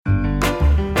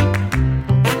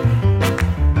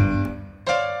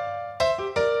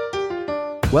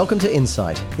Welcome to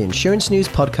Insight, the insurance news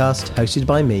podcast hosted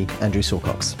by me, Andrew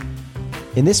Silcox.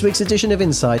 In this week's edition of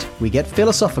Insight, we get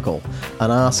philosophical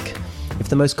and ask, if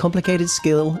the most complicated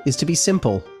skill is to be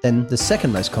simple, then the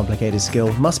second most complicated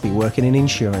skill must be working in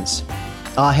insurance.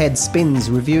 Our head spins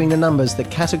reviewing the numbers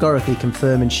that categorically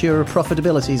confirm insurer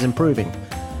profitability is improving,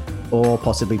 or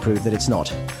possibly prove that it's not.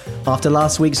 After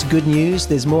last week's good news,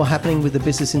 there's more happening with the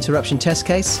business interruption test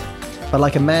case, but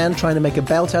like a man trying to make a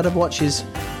belt out of watches,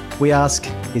 we ask,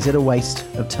 is it a waste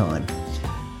of time?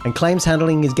 And claims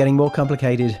handling is getting more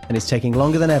complicated and is taking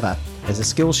longer than ever as the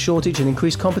skills shortage and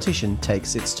increased competition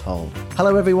takes its toll.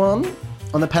 Hello everyone.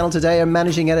 On the panel today are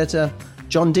Managing Editor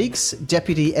John Deeks,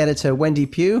 Deputy Editor Wendy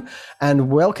Pugh,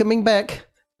 and welcoming back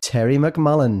Terry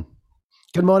McMullen.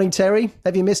 Good morning, Terry.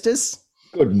 Have you missed us?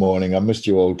 Good morning. I missed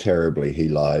you all terribly. He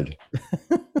lied.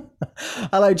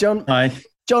 Hello, John. Hi.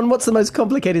 John, what's the most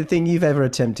complicated thing you've ever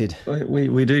attempted?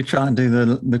 We do try and do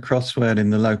the crossword in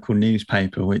the local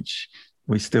newspaper, which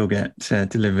we still get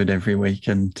delivered every week.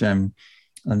 And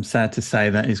I'm sad to say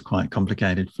that is quite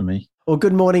complicated for me. Well,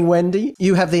 good morning, Wendy.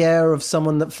 You have the air of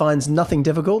someone that finds nothing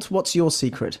difficult. What's your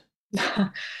secret?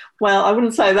 Well, I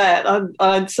wouldn't say that.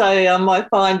 I'd say I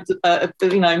find,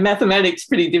 mathematics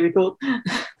pretty difficult.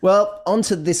 Well, on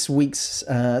to this week's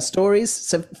stories.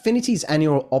 So Finity's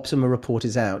annual Optima report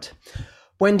is out.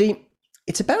 Wendy,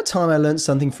 it's about time I learned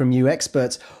something from you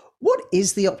experts. What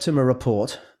is the Optima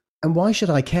report and why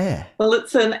should I care? Well,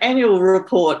 it's an annual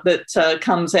report that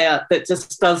comes out that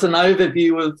just does an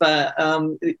overview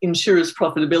of insurers'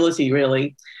 profitability,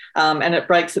 really, and it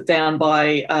breaks it down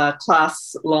by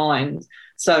class lines.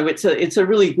 So it's a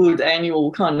really good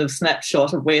annual kind of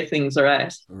snapshot of where things are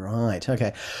at. Right,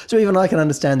 okay. So even I can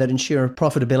understand that insurer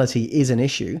profitability is an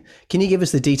issue. Can you give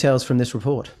us the details from this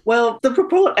report? Well, the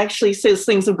report actually says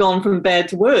things have gone from bad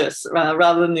to worse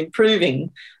rather than improving.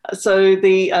 So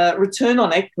the return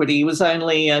on equity was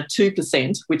only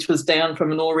 2%, which was down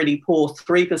from an already poor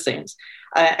 3%.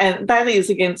 And that is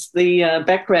against the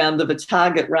background of a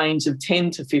target range of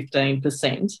 10 to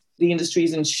 15%. The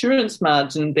industry's insurance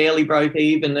margin barely broke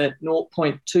even at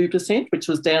 0.2%, which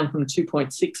was down from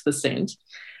 2.6%.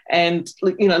 And,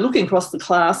 looking across the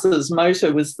classes,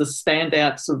 motor was the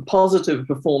standout sort of positive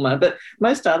performer, but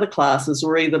most other classes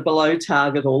were either below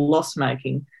target or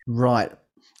loss-making. Right.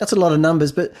 That's a lot of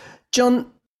numbers. But,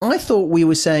 John, I thought we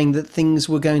were saying that things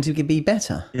were going to be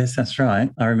better. Yes, that's right.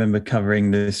 I remember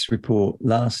covering this report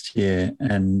last year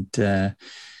and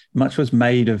much was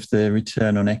made of the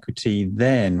return on equity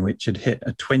then, which had hit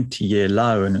a 20-year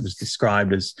low and it was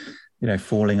described as,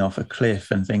 falling off a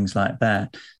cliff and things like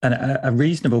that. And a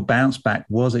reasonable bounce back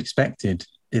was expected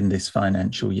in this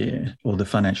financial year or the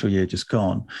financial year just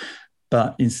gone.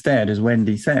 But instead, as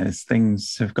Wendy says,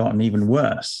 things have gotten even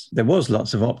worse. There was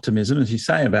lots of optimism, as you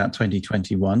say, about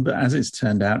 2021, but as it's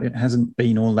turned out, it hasn't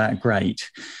been all that great.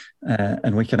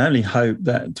 And we can only hope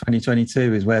that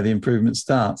 2022 is where the improvement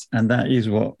starts. And that is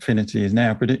what Finity is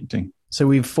now predicting. So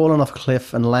we've fallen off a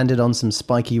cliff and landed on some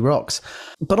spiky rocks.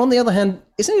 But on the other hand,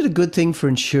 isn't it a good thing for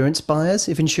insurance buyers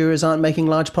if insurers aren't making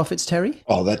large profits, Terry?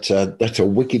 Oh, that's a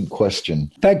wicked question.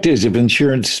 Fact is, if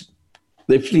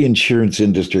the insurance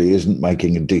industry isn't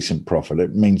making a decent profit,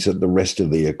 it means that the rest of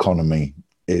the economy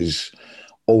is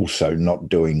also not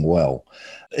doing well.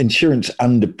 Insurance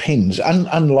underpins,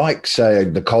 unlike, say,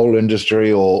 the coal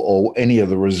industry or any of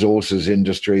the resources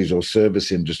industries or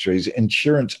service industries,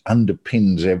 insurance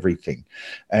underpins everything.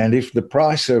 And if the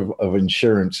price of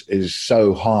insurance is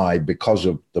so high because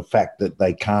of the fact that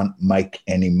they can't make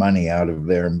any money out of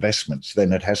their investments,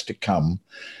 then it has to come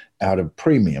out of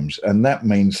premiums. And that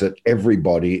means that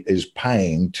everybody is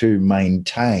paying to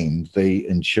maintain the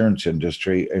insurance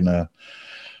industry in a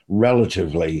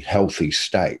relatively healthy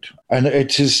state. And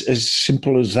it's as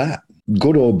simple as that.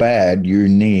 Good or bad, you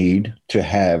need to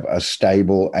have a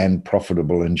stable and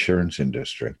profitable insurance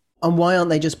industry. And why aren't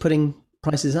they just putting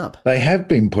prices up? They have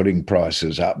been putting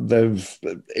prices up. This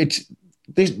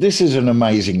is an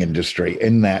amazing industry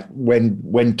in that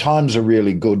when times are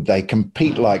really good, they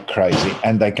compete like crazy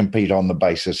and they compete on the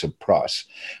basis of price.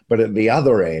 But at the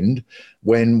other end,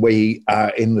 when we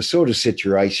are in the sort of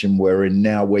situation we're in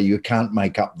now where you can't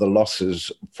make up the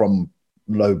losses from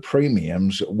low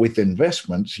premiums with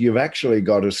investments, you've actually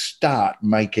got to start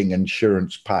making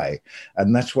insurance pay.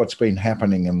 And that's what's been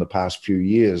happening in the past few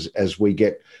years as we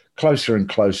get closer and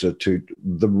closer to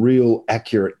the real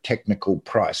accurate technical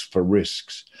price for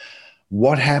risks.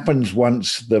 What happens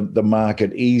once the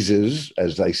market eases,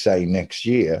 as they say, next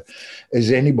year,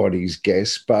 is anybody's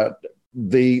guess. But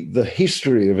the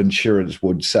history of insurance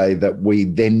would say that we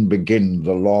then begin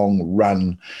the long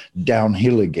run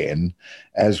downhill again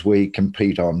as we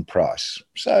compete on price.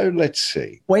 So let's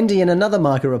see. Wendy, in another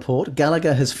market report,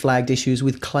 Gallagher has flagged issues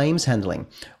with claims handling.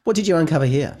 What did you uncover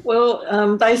here?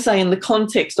 Well, they say in the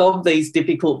context of these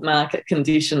difficult market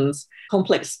conditions,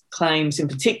 complex claims in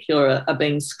particular are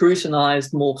being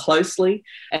scrutinised more closely,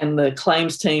 and the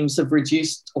claims teams have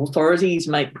reduced authority to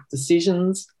make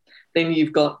decisions. Then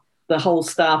you've got the whole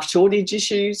staff shortage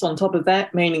issues on top of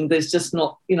that, meaning there's just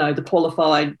not, the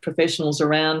qualified professionals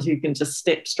around who can just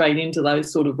step straight into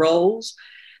those sort of roles.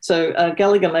 So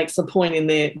Gallagher makes the point in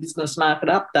their business market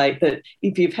update that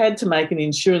if you've had to make an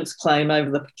insurance claim over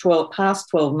the past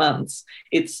 12 months,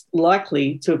 it's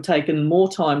likely to have taken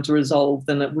more time to resolve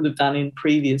than it would have done in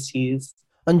previous years.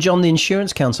 And John, the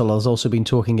Insurance Council has also been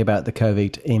talking about the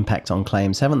COVID impact on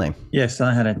claims, haven't they? Yes,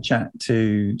 I had a chat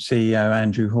to CEO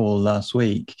Andrew Hall last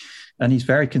week, and he's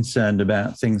very concerned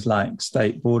about things like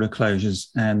state border closures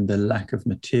and the lack of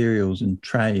materials and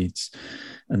trades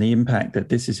and the impact that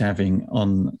this is having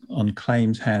on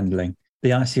claims handling. The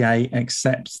ICA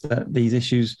accepts that these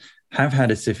issues have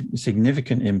had a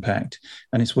significant impact,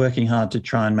 and it's working hard to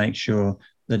try and make sure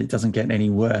that it doesn't get any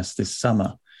worse this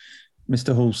summer.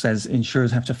 Mr. Hall says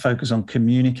insurers have to focus on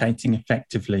communicating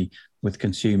effectively with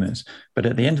consumers. But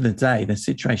at the end of the day, the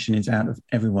situation is out of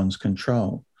everyone's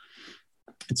control.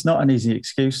 It's not an easy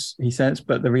excuse, he says,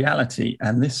 but the reality,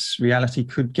 and this reality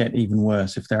could get even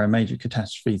worse if there are major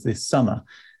catastrophes this summer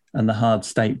and the hard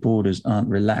state borders aren't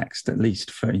relaxed, at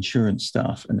least for insurance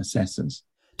staff and assessors.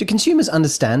 Do consumers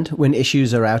understand when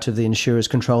issues are out of the insurer's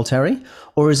control, Terry?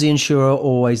 Or is the insurer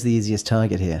always the easiest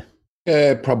target here?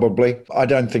 Yeah, probably. I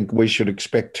don't think we should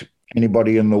expect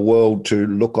anybody in the world to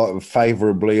look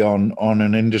favourably on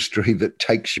an industry that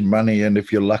takes your money, and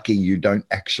if you're lucky, you don't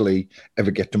actually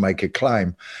ever get to make a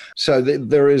claim. So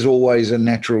there is always a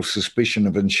natural suspicion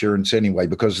of insurance anyway,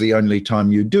 because the only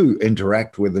time you do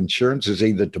interact with insurance is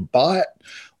either to buy it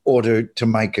or to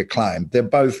make a claim. They're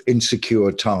both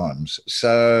insecure times.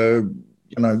 So,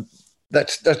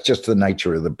 that's just the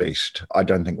nature of the beast. I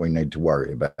don't think we need to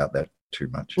worry about that too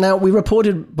much. Now, we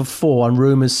reported before on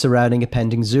rumours surrounding a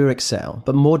pending Zurich sale,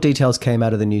 but more details came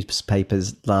out of the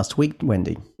newspapers last week,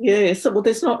 Wendy. Yeah, so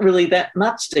there's not really that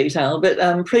much detail,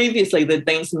 but previously there'd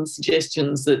been some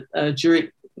suggestions that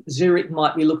Zurich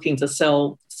might be looking to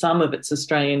sell some of its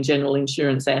Australian general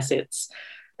insurance assets,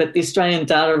 but the Australian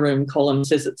Data Room column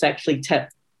says it's actually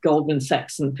tapped Goldman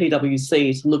Sachs and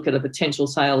PwC to look at a potential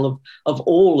sale of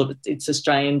all of its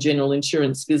Australian general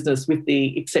insurance business, with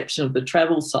the exception of the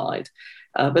travel side.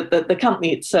 But the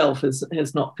company itself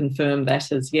has not confirmed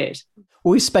that as yet.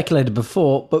 Well, we speculated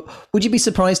before, but would you be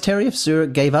surprised, Terry, if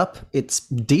Zurich gave up its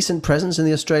decent presence in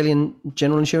the Australian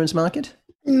general insurance market?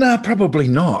 No, probably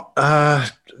not.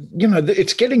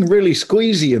 It's getting really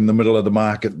squeezy in the middle of the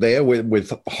market there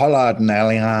with Hollard and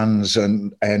Allianz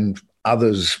and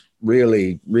others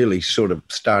really, really sort of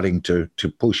starting to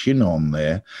push in on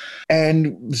there.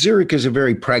 And Zurich is a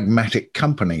very pragmatic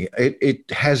company. It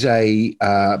has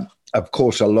of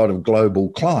course, a lot of global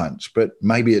clients, but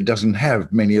maybe it doesn't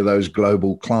have many of those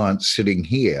global clients sitting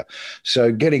here.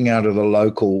 So getting out of the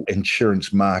local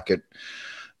insurance market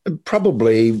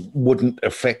probably wouldn't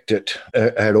affect it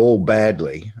at all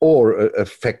badly, or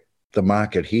affect the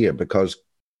market here, because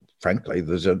frankly,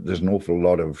 there's an awful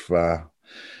lot of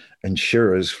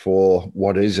insurers for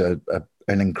what is an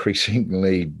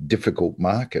increasingly difficult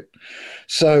market.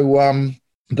 So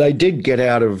they did get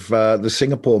out of the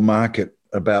Singapore market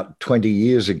about 20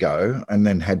 years ago and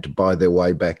then had to buy their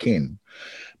way back in.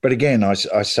 But again, I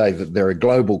say that they're a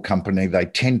global company. They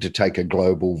tend to take a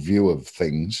global view of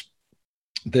things.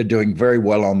 They're doing very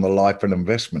well on the life and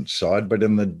investment side, but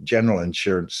in the general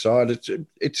insurance side,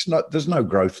 it's not. There's no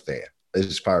growth there,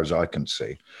 as far as I can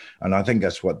see. And I think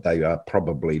that's what they are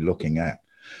probably looking at.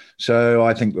 So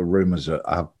I think the rumours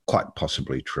are quite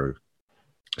possibly true,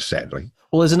 sadly.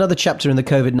 Well, there's another chapter in the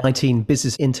COVID-19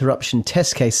 business interruption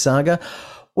test case saga.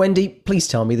 Wendy, please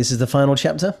tell me this is the final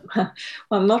chapter.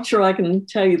 I'm not sure I can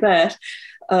tell you that.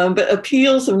 But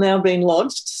appeals have now been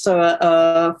lodged, so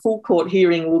a full court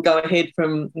hearing will go ahead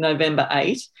from November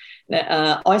 8.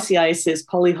 Now, ICA says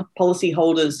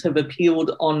policyholders have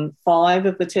appealed on 5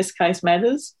 of the test case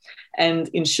matters, and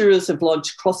insurers have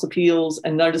lodged cross appeals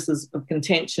and notices of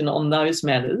contention on those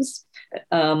matters.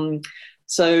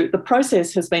 So the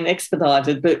process has been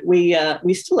expedited, but we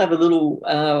still have a little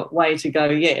way to go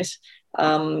yet.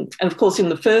 And of course, in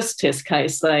the first test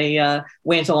case, they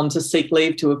went on to seek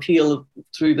leave to appeal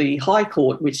through the High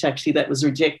Court, which actually that was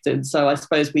rejected. So I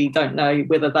suppose we don't know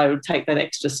whether they would take that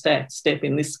extra step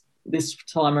in this this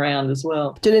time around as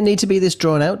well. Did it need to be this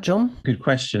drawn out, John? Good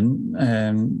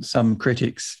question. Some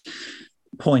critics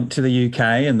point to the UK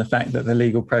and the fact that the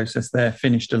legal process there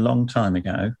finished a long time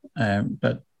ago.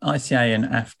 But ICA and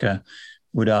AFCA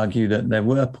would argue that there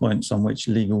were points on which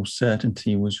legal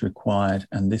certainty was required,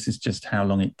 and this is just how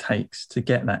long it takes to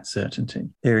get that certainty.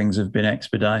 Hearings have been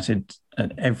expedited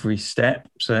at every step,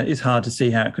 so it is hard to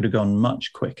see how it could have gone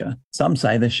much quicker. Some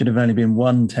say there should have only been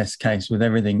one test case with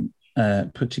everything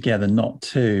put together, not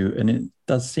two, and it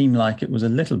does seem like it was a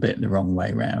little bit the wrong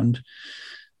way round.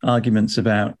 Arguments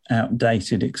about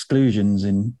outdated exclusions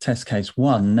in test case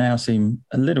one now seem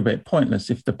a little bit pointless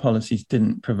if the policies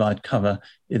didn't provide cover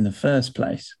in the first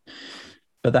place.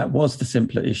 But that was the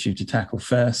simpler issue to tackle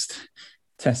first.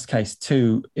 Test case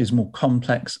two is more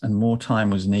complex and more time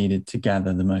was needed to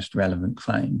gather the most relevant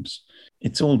claims.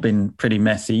 It's all been pretty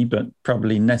messy, but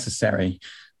probably necessary.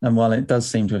 And while it does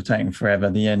seem to have taken forever,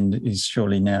 the end is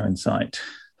surely now in sight.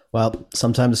 Well,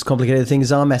 sometimes complicated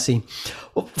things are messy.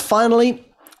 Well, finally,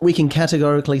 we can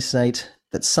categorically state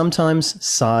that sometimes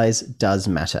size does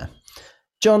matter.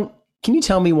 John, can you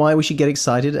tell me why we should get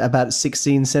excited about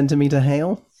 16 centimetre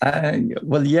hail?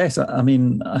 Well, yes. I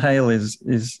mean, hail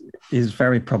is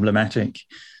very problematic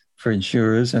for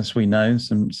insurers, as we know.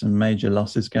 Some major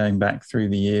losses going back through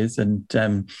the years, and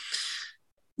the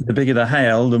bigger the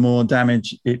hail, the more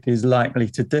damage it is likely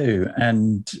to do.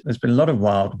 And there's been a lot of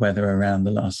wild weather around the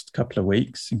last couple of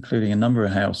weeks, including a number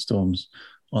of hailstorms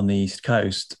on the East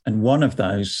Coast. And one of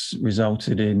those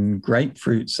resulted in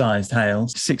grapefruit-sized hail,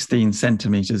 16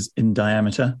 centimetres in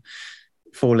diameter,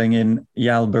 falling in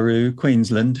Yalbaroo,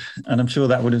 Queensland. And I'm sure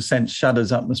that would have sent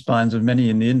shudders up the spines of many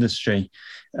in the industry.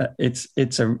 It's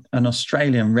an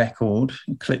Australian record,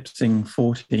 eclipsing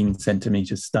 14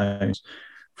 centimetre stones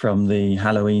from the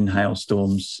Halloween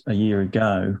hailstorms a year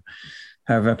ago.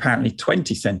 However, apparently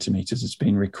 20 centimetres has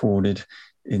been recorded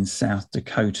in South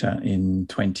Dakota in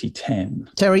 2010.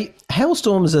 Terry,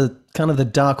 hailstorms are kind of the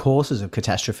dark horses of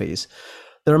catastrophes.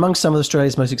 They're amongst some of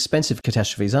Australia's most expensive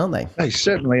catastrophes, aren't they? They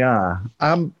certainly are.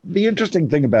 The interesting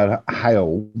thing about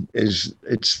hail is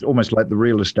it's almost like the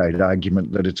real estate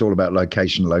argument that it's all about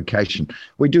location.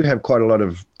 We do have quite a lot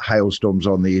of hailstorms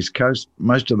on the East Coast.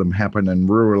 Most of them happen in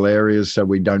rural areas, so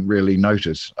we don't really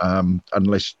notice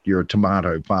unless you're a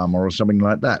tomato farmer or something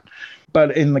like that.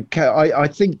 But I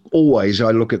think always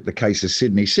I look at the case of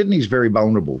Sydney. Sydney's very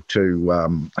vulnerable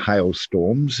to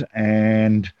hailstorms,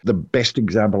 and the best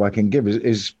example I can give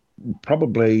is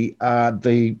probably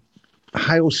the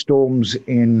hailstorms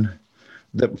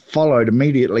that followed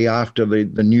immediately after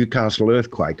the Newcastle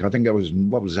earthquake. I think it was,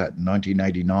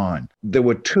 1989. There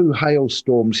were two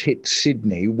hailstorms hit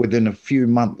Sydney within a few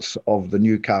months of the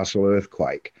Newcastle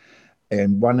earthquake,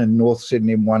 and one in North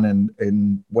Sydney and one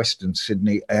in Western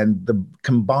Sydney, and the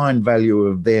combined value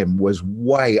of them was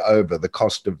way over the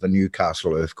cost of the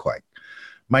Newcastle earthquake,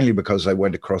 mainly because they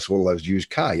went across all those used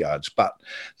car yards, but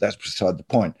that's beside the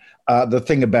point. The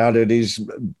thing about it is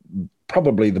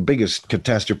probably the biggest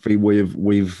catastrophe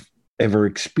we've ever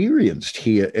experienced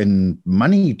here in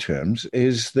money terms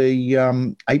is the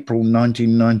April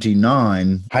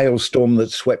 1999 hailstorm that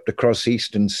swept across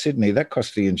eastern Sydney. That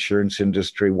cost the insurance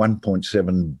industry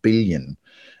 $1.7 billion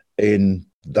in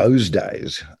those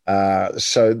days.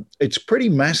 So it's pretty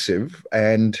massive,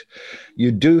 and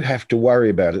you do have to worry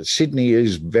about it. Sydney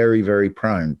is very, very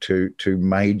prone to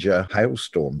major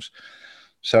hailstorms.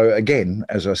 So again,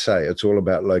 as I say, it's all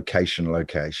about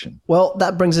location. Well,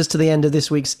 that brings us to the end of this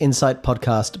week's Insight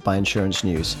podcast by Insurance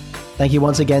News. Thank you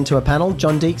once again to our panel,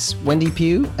 John Deeks, Wendy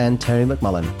Pugh, and Terry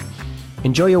McMullen.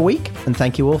 Enjoy your week, and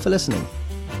thank you all for listening.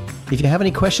 If you have any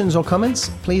questions or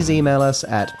comments, please email us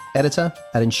at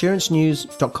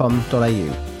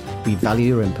editor@insurancenews.com.au. We value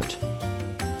your input.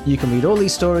 You can read all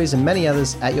these stories and many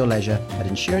others at your leisure at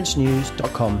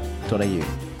insurancenews.com.au.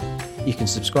 You can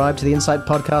subscribe to the Insight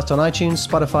podcast on iTunes,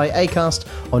 Spotify, Acast,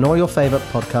 on all your favourite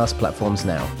podcast platforms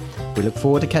now. We look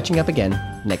forward to catching up again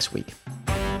next week.